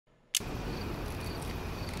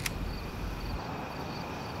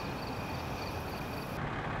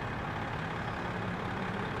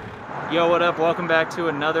Yo, what up? Welcome back to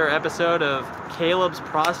another episode of Caleb's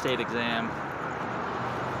prostate exam.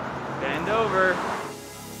 Bend over.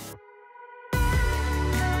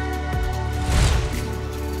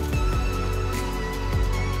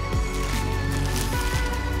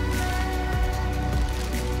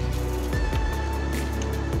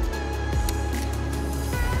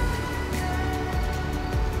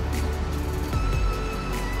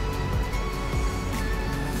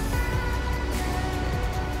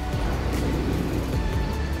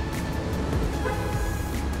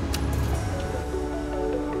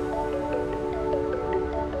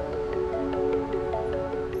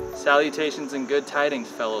 Salutations and good tidings,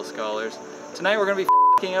 fellow scholars. Tonight we're going to be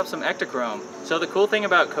f***ing up some Ektachrome. So the cool thing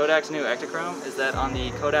about Kodak's new Ektachrome is that on the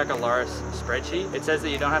Kodak Alaris spreadsheet, it says that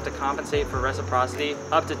you don't have to compensate for reciprocity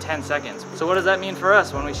up to 10 seconds. So what does that mean for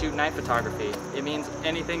us when we shoot night photography? It means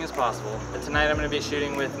anything is possible. But tonight I'm going to be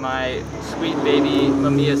shooting with my sweet baby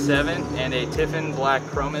Mamiya 7 and a Tiffin black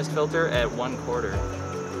chromiest filter at 1/4.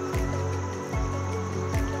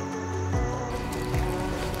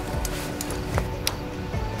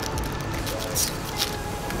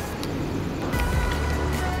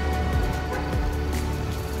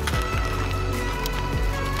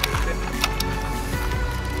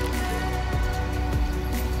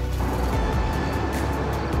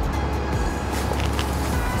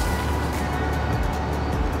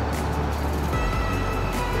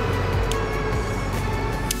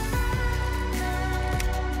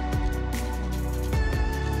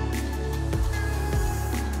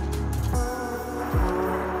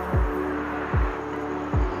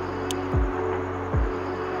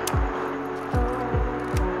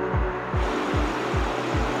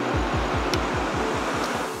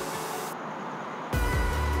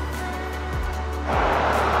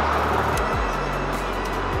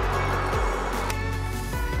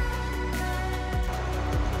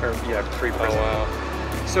 Or yeah, 3%. Oh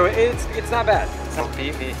wow. So it's not bad. It's not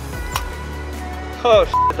beefy. Oh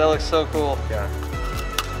shit, that looks so cool. Yeah.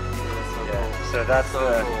 That's so cool. So that's So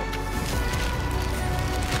cool.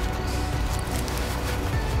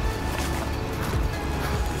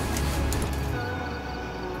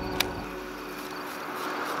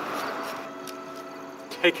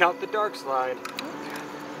 Take out the dark slide.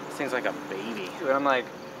 Seems like a baby. Dude, I'm like,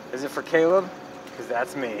 is it for Caleb? Because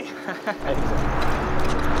that's me.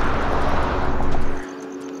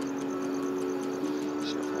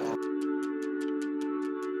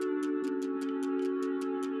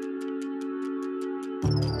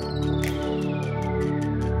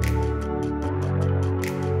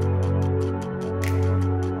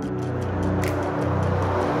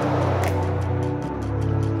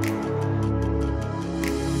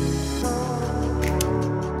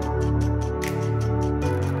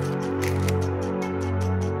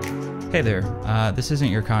 Hey there, this isn't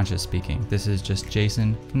your conscious speaking, this is just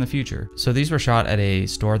Jason from the future. So these were shot at a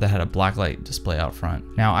store that had a blacklight display out front.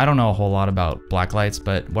 Now I don't know a whole lot about blacklights,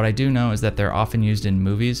 but what I do know is that they're often used in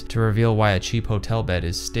movies to reveal why a cheap hotel bed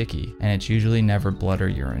is sticky, and it's usually never blood or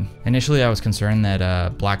urine. Initially I was concerned that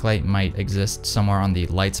a blacklight might exist somewhere on the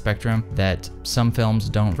light spectrum that some films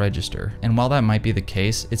don't register. And while that might be the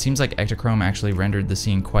case, it seems like Ektachrome actually rendered the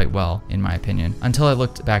scene quite well, in my opinion, until I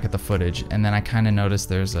looked back at the footage, and then I kinda noticed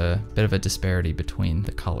there's a bit of a disparity between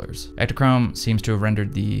the colors. Ektachrome seems to have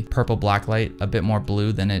rendered the purple blacklight a bit more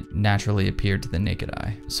blue than it naturally appeared to the naked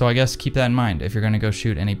eye. So I guess keep that in mind if you're gonna go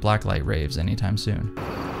shoot any blacklight raves anytime soon.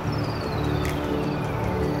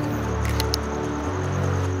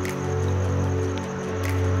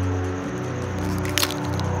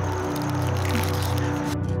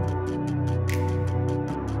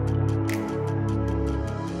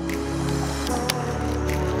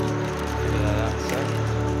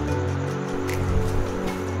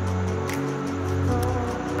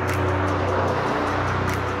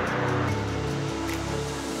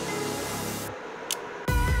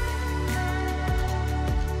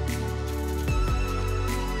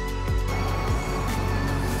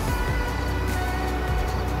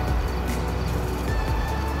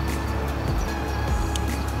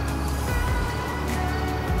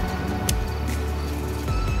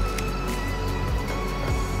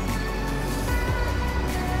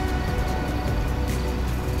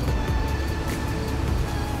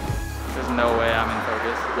 No way I'm in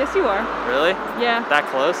focus. Yes, you are. Really? Yeah. That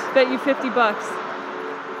close? Bet you 50 bucks.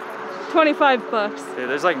 25 bucks. Dude,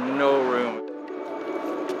 there's like no room.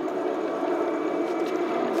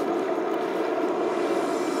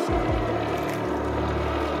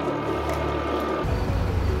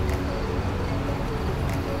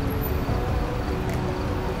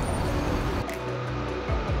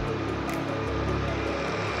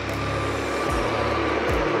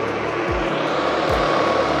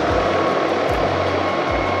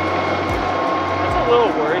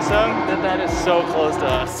 young that that is so close to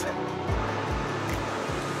us.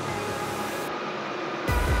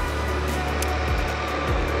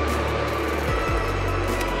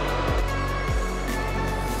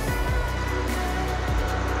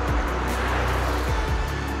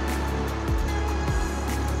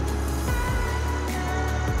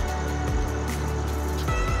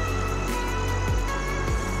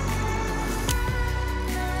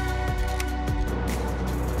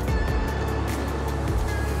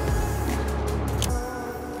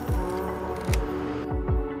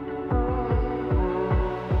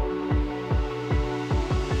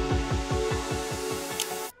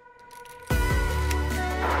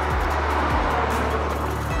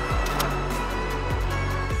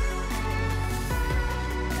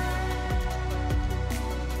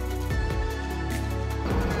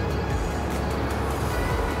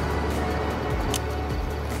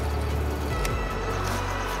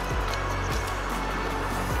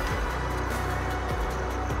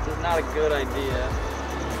 Not a good idea.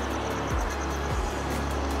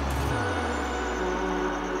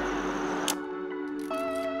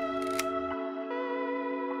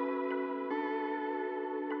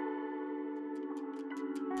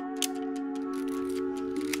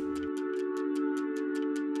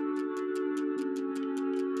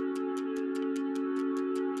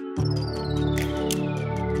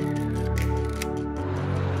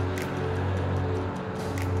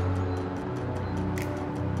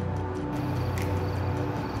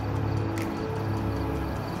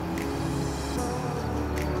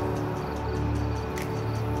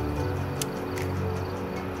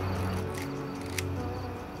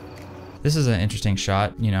 This is an interesting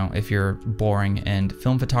shot, you know, if you're boring and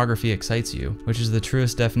film photography excites you, which is the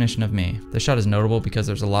truest definition of me. This shot is notable because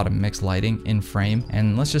there's a lot of mixed lighting in frame,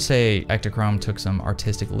 and let's just say Ektachrome took some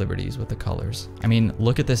artistic liberties with the colors. I mean,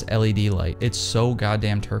 look at this LED light. It's so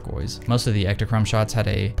goddamn turquoise. Most of the Ektachrome shots had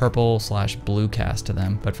a purple/blue cast to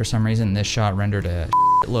them, but for some reason this shot rendered a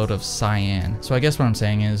load of cyan. So I guess what I'm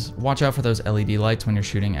saying is, watch out for those LED lights when you're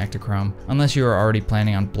shooting Ektachrome. Unless you are already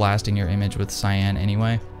planning on blasting your image with cyan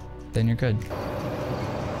anyway, then you're good.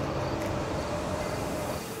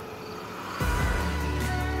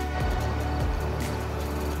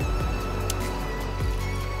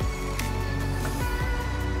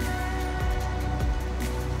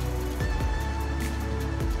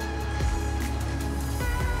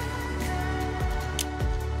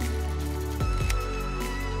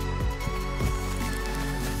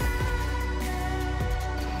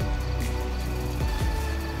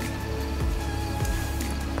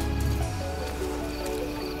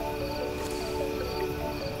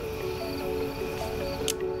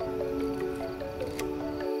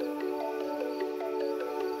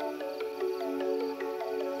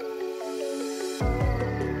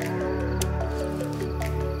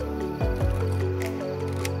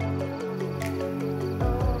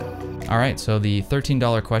 Alright, so the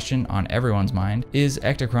 $13 question on everyone's mind, is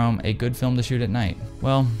Ektachrome a good film to shoot at night?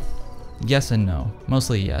 Well, yes and no.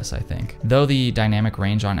 Mostly yes, I think. Though the dynamic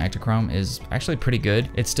range on Ektachrome is actually pretty good,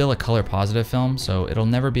 it's still a color positive film, so it'll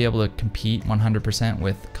never be able to compete 100%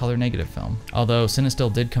 with color negative film. Although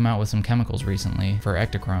Cinestill did come out with some chemicals recently for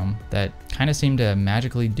Ektachrome that kind of seem to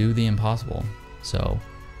magically do the impossible. So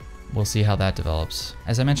we'll see how that develops.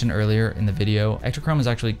 As I mentioned earlier in the video, Ektachrome is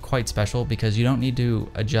actually quite special because you don't need to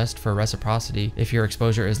adjust for reciprocity if your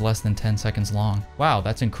exposure is less than 10 seconds long. Wow,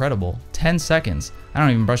 that's incredible. 10 seconds. I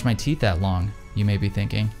don't even brush my teeth that long, you may be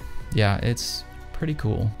thinking. Yeah, it's pretty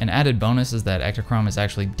cool. An added bonus is that Ektachrome is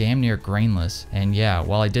actually damn near grainless, and yeah,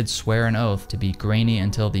 while I did swear an oath to be grainy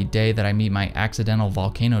until the day that I meet my accidental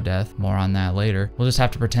volcano death, more on that later, we'll just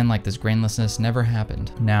have to pretend like this grainlessness never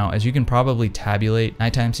happened. Now, as you can probably tabulate,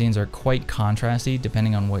 nighttime scenes are quite contrasty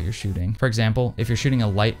depending on what you're shooting. For example, if you're shooting a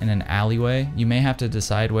light in an alleyway, you may have to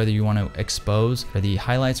decide whether you want to expose for the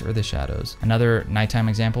highlights or the shadows. Another nighttime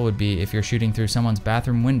example would be if you're shooting through someone's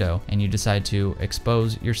bathroom window and you decide to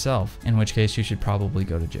expose yourself, in which case you should probably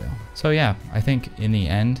go to jail. So yeah, I think in the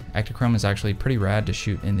end, Ektachrome is actually pretty rad to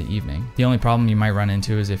shoot in the evening. The only problem you might run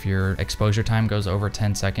into is if your exposure time goes over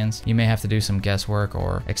 10 seconds, you may have to do some guesswork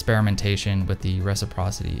or experimentation with the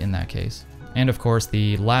reciprocity in that case. And of course,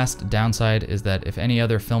 the last downside is that if any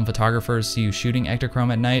other film photographers see you shooting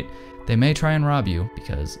Ektachrome at night, they may try and rob you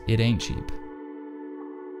because it ain't cheap.